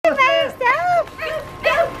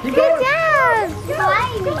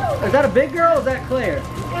Is that a big girl or is that Claire?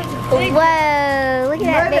 Whoa, look at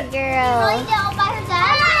that big girl.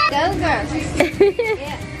 Go girl.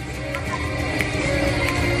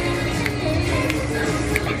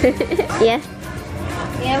 Yeah.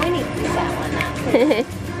 Yeah, we need to do that one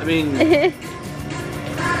now. I mean,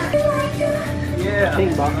 yeah.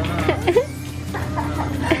 Pink ball.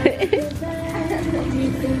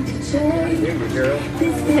 There girl.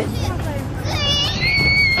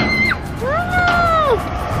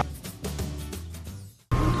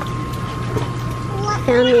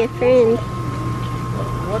 Found me a friend.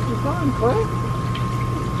 What's your phone, Claire?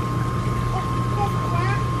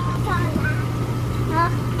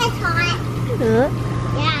 Oh.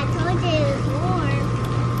 Yeah, I told you it was warm.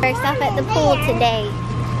 We're stop at the pool today.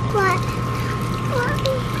 What?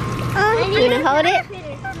 You wanna hold it?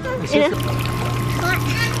 Who's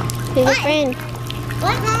your friend?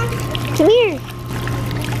 What, Mom? Come here.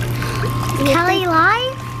 Kelly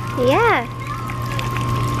live? Yeah.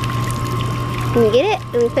 Can you get it?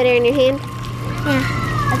 Let me put her in your hand. Yeah,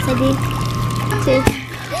 that's a D.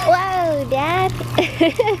 Whoa, Dad.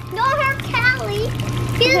 No, her Kelly.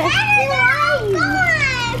 She's alive.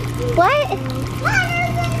 What?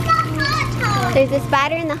 Spiders in the hot tub. There's a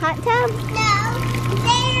spider in the hot tub? No,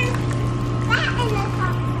 there's that in the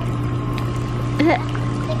hot tub.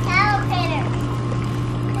 The caterpillar.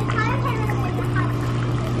 The caterpillar's in the hot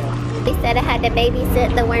tub. He said I had to babysit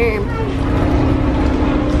the worm.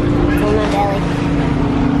 It's on my belly.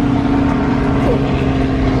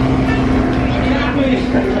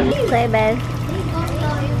 Play bud.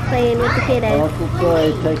 Playing with the kiddos. Uncle Clay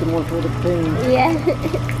taking one for the team. Yeah.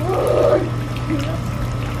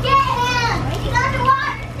 Get him! He doesn't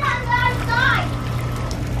want to stand outside.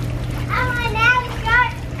 I want to have a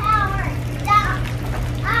shark power. Stop.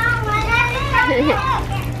 I want to have a shark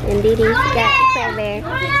power. And Dee Dee's got Claire Bear. I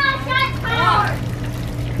want to have a shark power.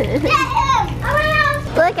 Get him! I want to have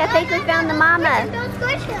a Look, I think we found the mama. Don't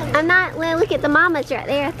squish him. I'm not, well, look at the mama's right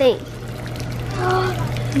there, I think.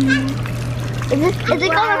 Is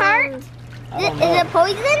it gonna hurt? Is it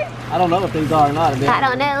poison? I don't know if these are or not. I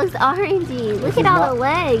don't know, it looks orangey. Look at all the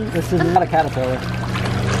legs. This is not a caterpillar.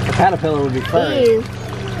 A caterpillar would be furry. Ew.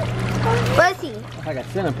 What's he? It's like a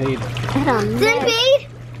centipede. I don't know. Centipede?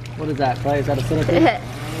 What is that, Clay? Is that a centipede?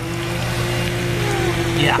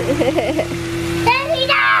 Yeah. Centipede!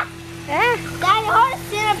 That's a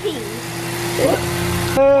centipede.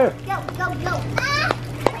 Here. Go, go, go.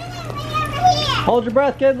 Hold your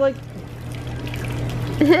breath, Kinsley.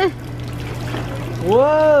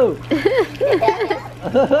 Whoa!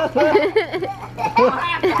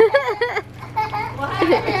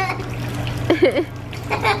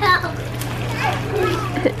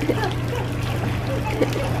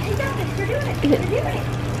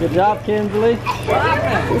 Good job, Kinsley.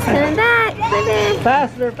 Stand back, Claire.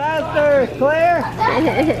 Faster, faster, Claire.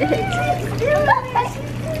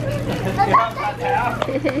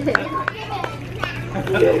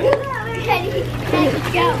 Ready,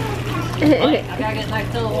 go. I gotta get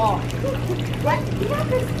next to the wall. What? You have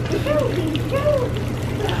to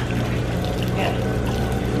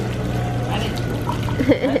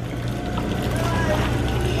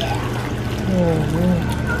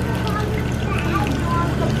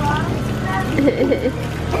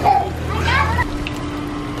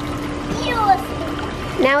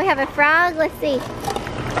Now we have a frog. Let's see.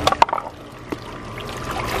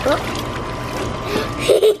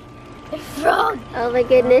 A frog. Oh my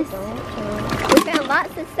goodness. We found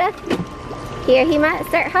lots of stuff. Here, he might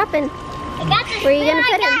start hopping. I got the Where are you spoon. gonna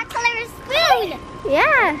put I got him? Claire's spoon.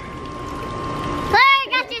 Yeah. Claire, I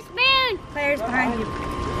got your spoon. Claire's behind you.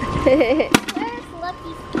 Claire's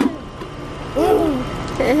lucky spoon.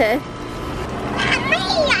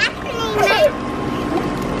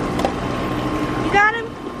 You got him?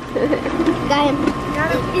 Got him. Got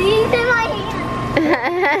him? He's in my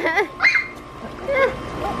hand.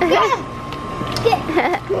 Get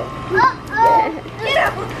him. Uh-oh. Get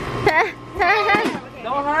him!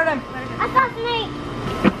 Don't hurt him. I saw a snake.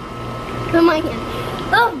 Put my hand.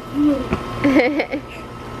 Oh.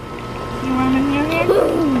 You want him in your hand?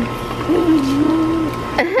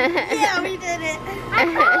 Yeah, we did it. I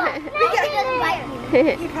saw a snake in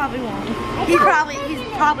there. He probably won't. He's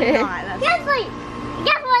probably not. Kinsley,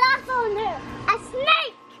 guess what I saw in there? A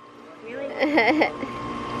snake. Really?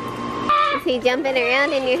 Is he jumping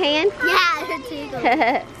around in your hand? Yeah, her too.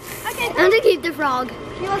 I'm gonna keep the frog.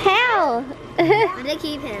 How? I'm gonna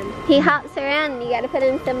keep him. He hops around and you gotta put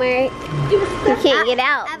him somewhere he can't get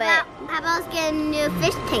out, How but about us getting a new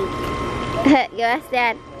fish tank? go ask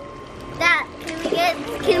Dad. Dad,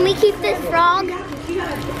 can we keep this frog?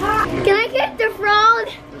 Can I keep the frog?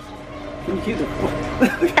 keep the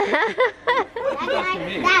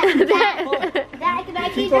Dad, can I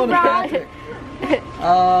keep keep the on the frog? Patrick.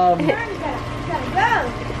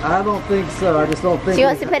 I don't think so. I just don't think. She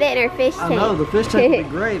wants to put it in her fish I tank. know the fish tank would be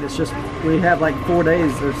great. It's just we have like 4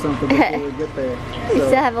 days or something before we get there. We So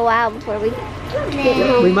still have a while before we get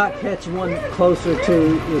home. we might catch one closer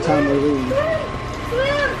to the time we leave.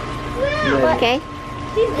 Maybe. Okay.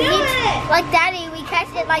 She's doing it! Like Daddy, we catch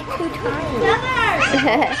it like 2 times.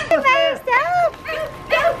 By herself.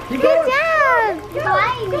 Keep Good going.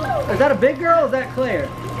 job. Is that a big girl or is that Claire?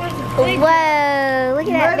 Whoa, look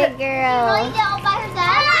at that big girl. all by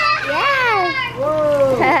herself? Yeah.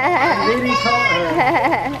 Whoa! Maybe call her.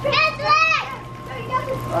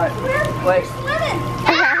 Alright, wait.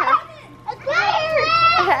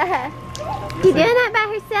 You doing that by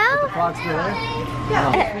herself? Fox there.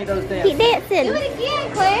 Give me those Keep dancing. Do it again,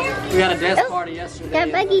 Claire. We had a dance party yesterday.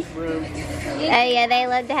 Got Buggy. in this room. Oh yeah, they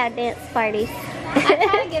love to have dance parties. I'm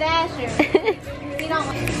trying to get Asher. You don't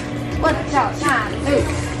want what's y'all trying to do?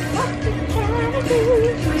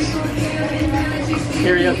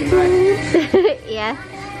 Karaoke night. Yeah.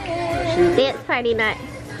 Dance party night.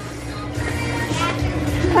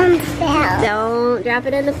 Don't drop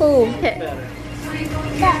it in the pool. Better.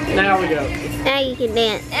 Now we go. Now you can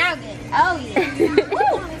dance. Now good. Oh yeah.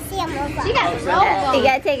 She got the roll on. You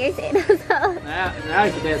gotta take her sandals off. Now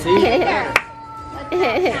you can dance even better. What's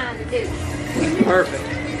y'all trying to do? Perfect.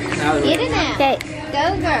 Now we Get it now. Okay. Go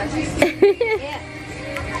girl. Yeah.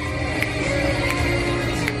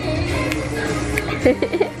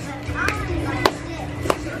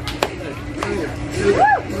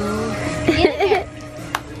 Get it there.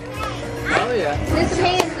 Oh yeah. Do some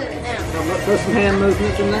hands with it now. Put some hand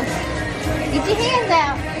movements in there. Get your hands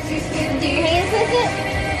out. Do your hands with it.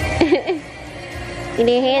 You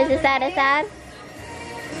do your hands to side to side.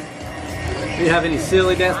 Do you have any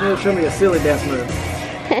silly dance moves? Show me a silly dance move.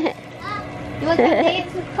 You want to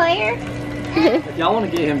dance with Claire? If y'all want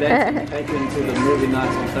to get him dancing, take him to the movie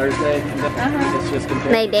nights on Thursday. It's just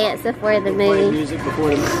They dance before the play movie. music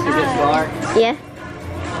before it gets dark. Yeah.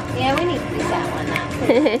 Yeah, we need to do that one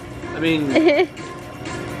now. I mean,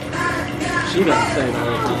 she doesn't say the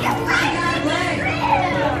whole time.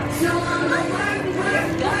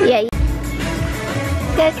 Yeah.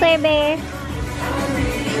 Go Claire Bear.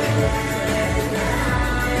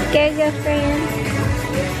 Go girlfriend.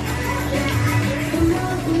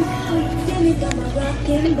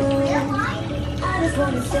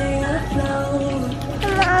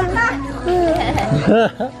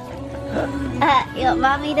 You want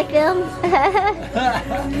mommy to film?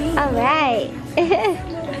 All right.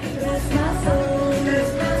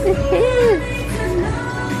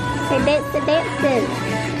 They're dancing.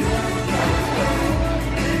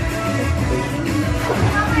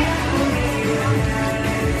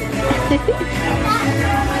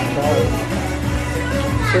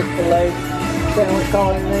 Chick-fil-A sandwich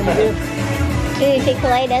calling name of this? Ooh,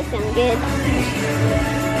 Chick-fil-A does sound good.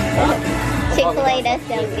 Chick-fil-A does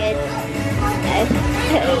sound good.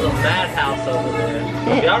 There's a madhouse over there.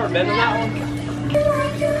 Have y'all ever been to that one?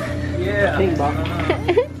 Yeah. King Bob.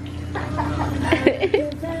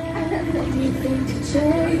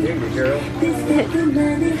 Here you girl.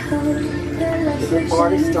 The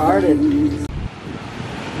party started.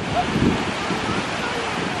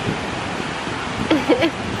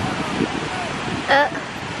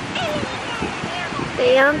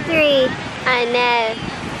 Three on three. I know.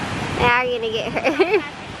 They are gonna get her.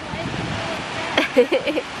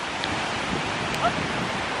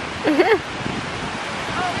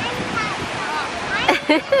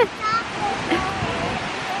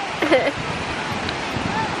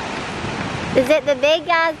 Is it the big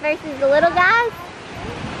guys versus the little guys?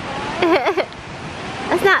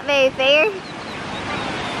 That's not very fair.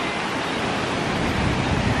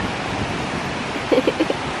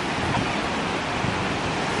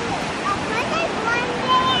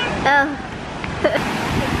 Oh.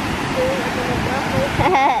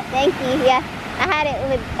 Thank you. Yeah, I had it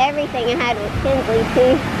with everything. I had it with Kinsley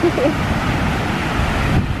too.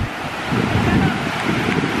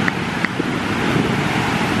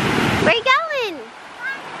 Where you going?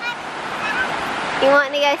 You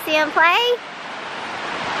wanting to go see him play?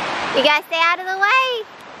 You gotta stay out of the way.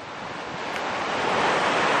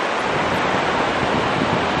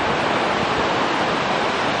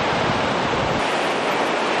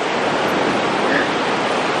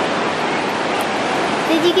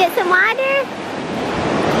 Did you get some water?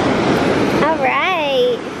 All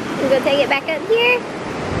right. We're gonna take it back up here.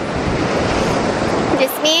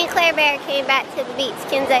 Just me and Claire Bear came back to the beach.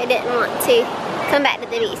 Kinsley didn't want to come back to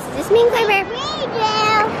the beach. Just me and Claire Bear.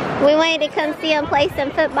 We wanted to come see them play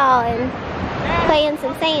some football and play in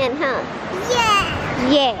some sand, huh?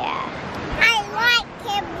 Yeah. Yeah. I like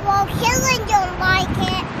it. Well, Helen don't like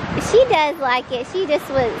it. She does like it. She just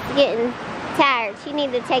was getting tired. She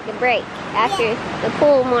needed to take a break after the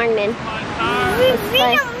pool morning. We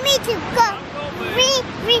don't need to go.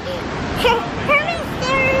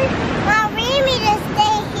 Remy to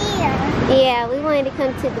stay here. Yeah, we wanted to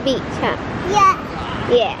come to the beach, huh? Yeah.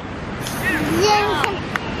 Yeah.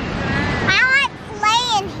 I like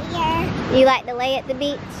playing here. You like to lay at the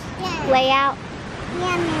beach? Yeah. Lay out?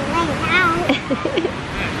 Yeah, lay out.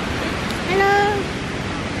 Hello.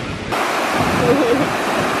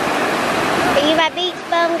 Are you my beach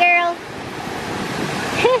bum girl?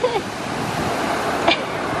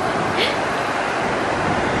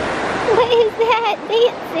 What is that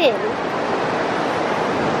dancing?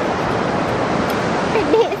 They're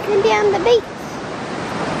dancing down the beach.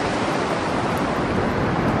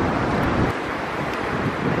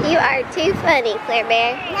 You are too funny, Claire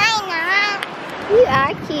Bear. I'm not. You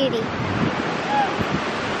are cutie.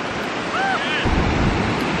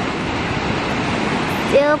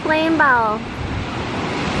 Still playing ball.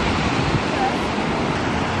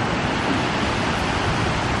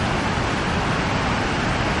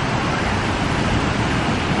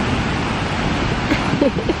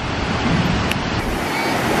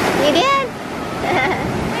 You did?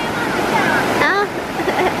 Oh.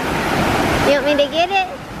 You want me to get it?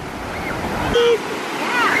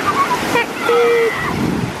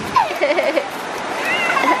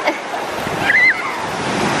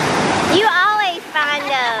 You always find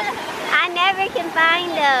them. I never can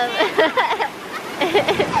find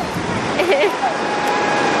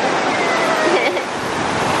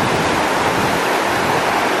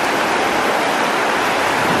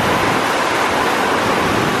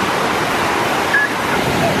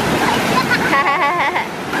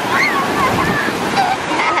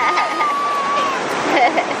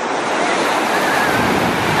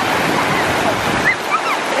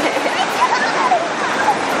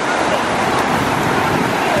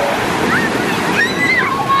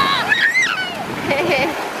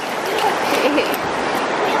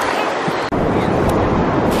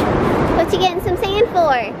What you getting some sand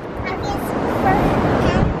for?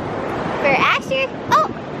 For Asher? Oh!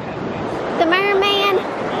 The merman.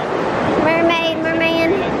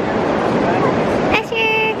 Merman.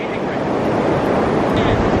 Asher!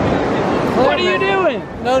 What are you doing?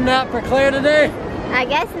 No nap for Claire today? I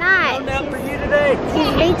guess not. No nap for you today?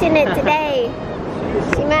 She's reaching it today.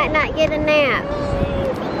 She might not get a nap.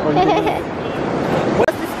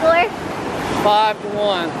 What's the score?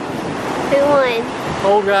 5-1. Who won?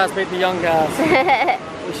 Old guys beat the young guys.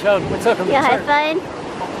 We took them to Y'all had church. fun?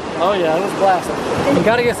 Oh yeah, it was blasting. We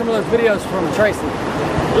got to get some of those videos from Tracy.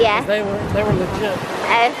 Yeah. They were legit.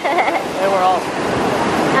 They were awesome.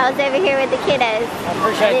 I was over here with the kiddos. I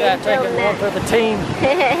appreciate that, taking one for the team.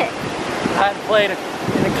 I hadn't played in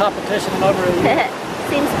a competition in over a year.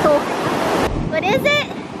 Seems cool. What is it?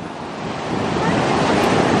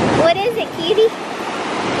 What is it, cutie?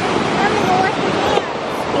 I'm going to wash my hands.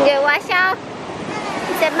 You go wash off?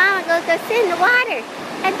 He said, Mama, go sit in the water.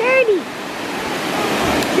 That's dirty.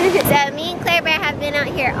 So me and Claire Bear have been out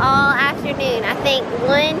here all afternoon. I think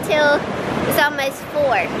 1 till it's almost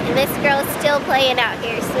 4. And this girl's still playing out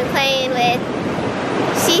here. She's been playing with,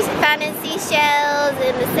 she's finding seashells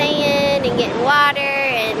in the sand and getting water,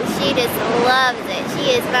 and she just loves it.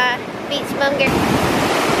 She is my beach bum girl.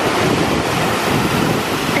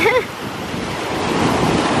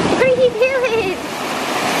 What are you doing?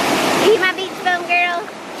 Are you my beach bum girl?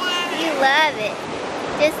 You love it.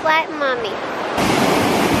 Just like Mommy.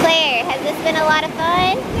 Claire, has this been a lot of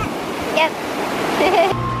fun? Yep.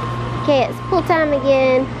 Okay, it's pool time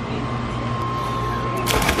again.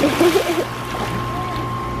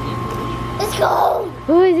 It's cold.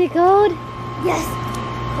 Oh, is it cold? Yes.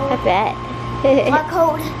 I bet. Not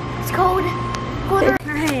cold. It's cold. Colder.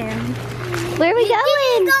 Where are we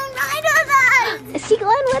going? Don't ride with us. Is she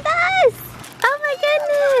going with us? Oh my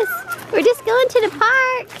goodness. We're just going to the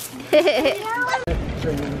park.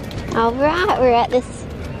 All right, we're at this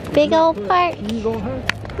big old park.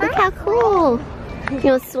 Look how cool. You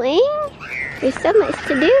want to swing? There's so much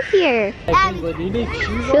to do here.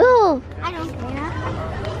 Cool. I don't care.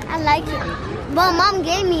 I like it. But Mom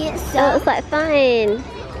gave me it, so. Oh, it looks like fun.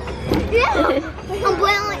 Yeah. I'm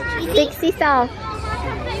playing like Big seesaw.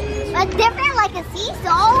 It's different, like a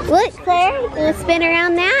seesaw. Look, Claire, you want to spin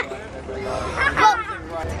around that?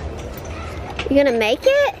 You gonna make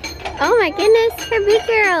it? Oh my goodness, her big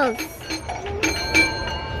girls.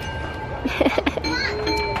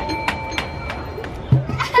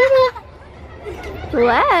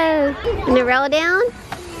 Whoa. Gonna roll down?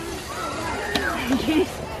 Whee.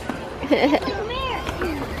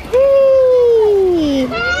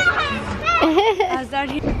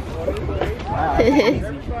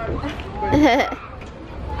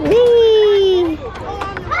 Whee.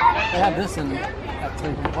 They have this in that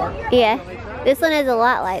Cleveland Park. Yeah, this one is a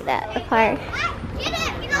lot like that, the park. Get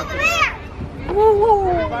it! Get over there!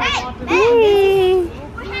 Whee.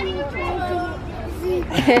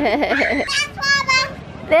 That's Mama.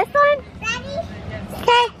 This one? Ready?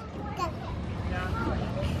 Okay.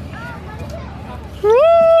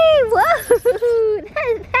 Whee! Whoa! That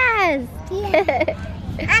is fast.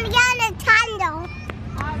 I'm gonna tunnel.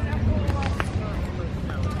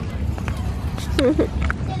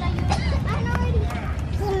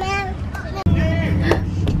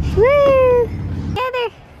 Woo! Together.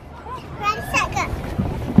 Ready, set, go.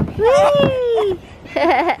 Whee!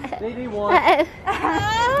 DD1.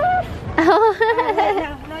 Oh.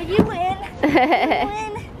 No, you win. I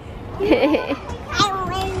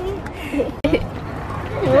win.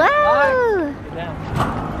 Whoa! Down.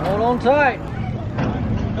 Hold on tight.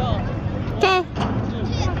 Okay.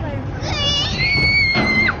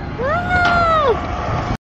 Whoa!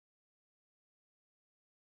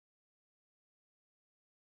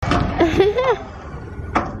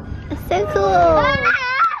 So cool.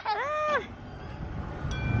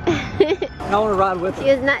 I want to ride with She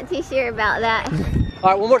her. was not too sure about that. All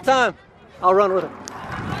right, one more time. I'll run with her.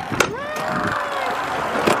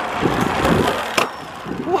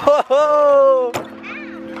 Whoa!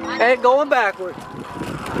 And going backwards.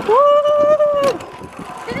 Woo!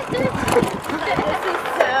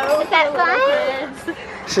 Is that fun?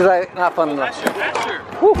 She's like, not fun enough.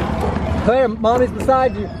 Woo. Claire, mommy's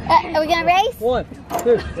beside you. Are we gonna race? 1,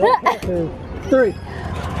 2, 1, 2, 3.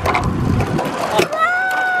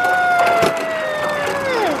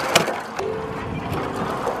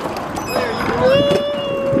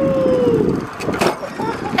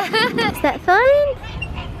 Is that fun?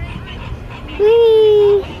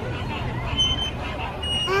 Whee!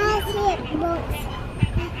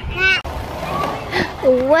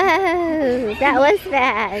 Whoa, that was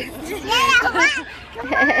fast.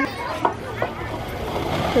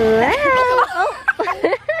 Wow.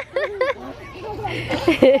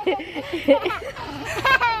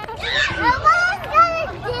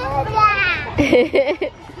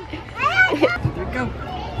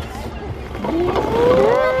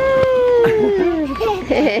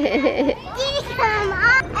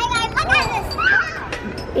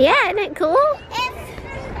 Yeah, isn't it cool?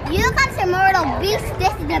 If you come to Myrtle Beach,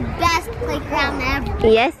 this is the best playground ever.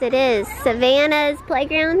 Yes, it is. Savannah's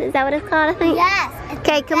Playground, is that what it's called, I think? Yes.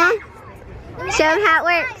 Okay, come on. Show them how it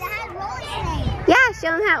works. Yeah,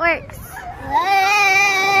 show them how it works.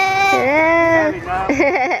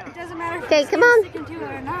 It doesn't matter if Okay, your come on. skin's sticking to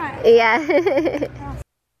it or not. Yeah.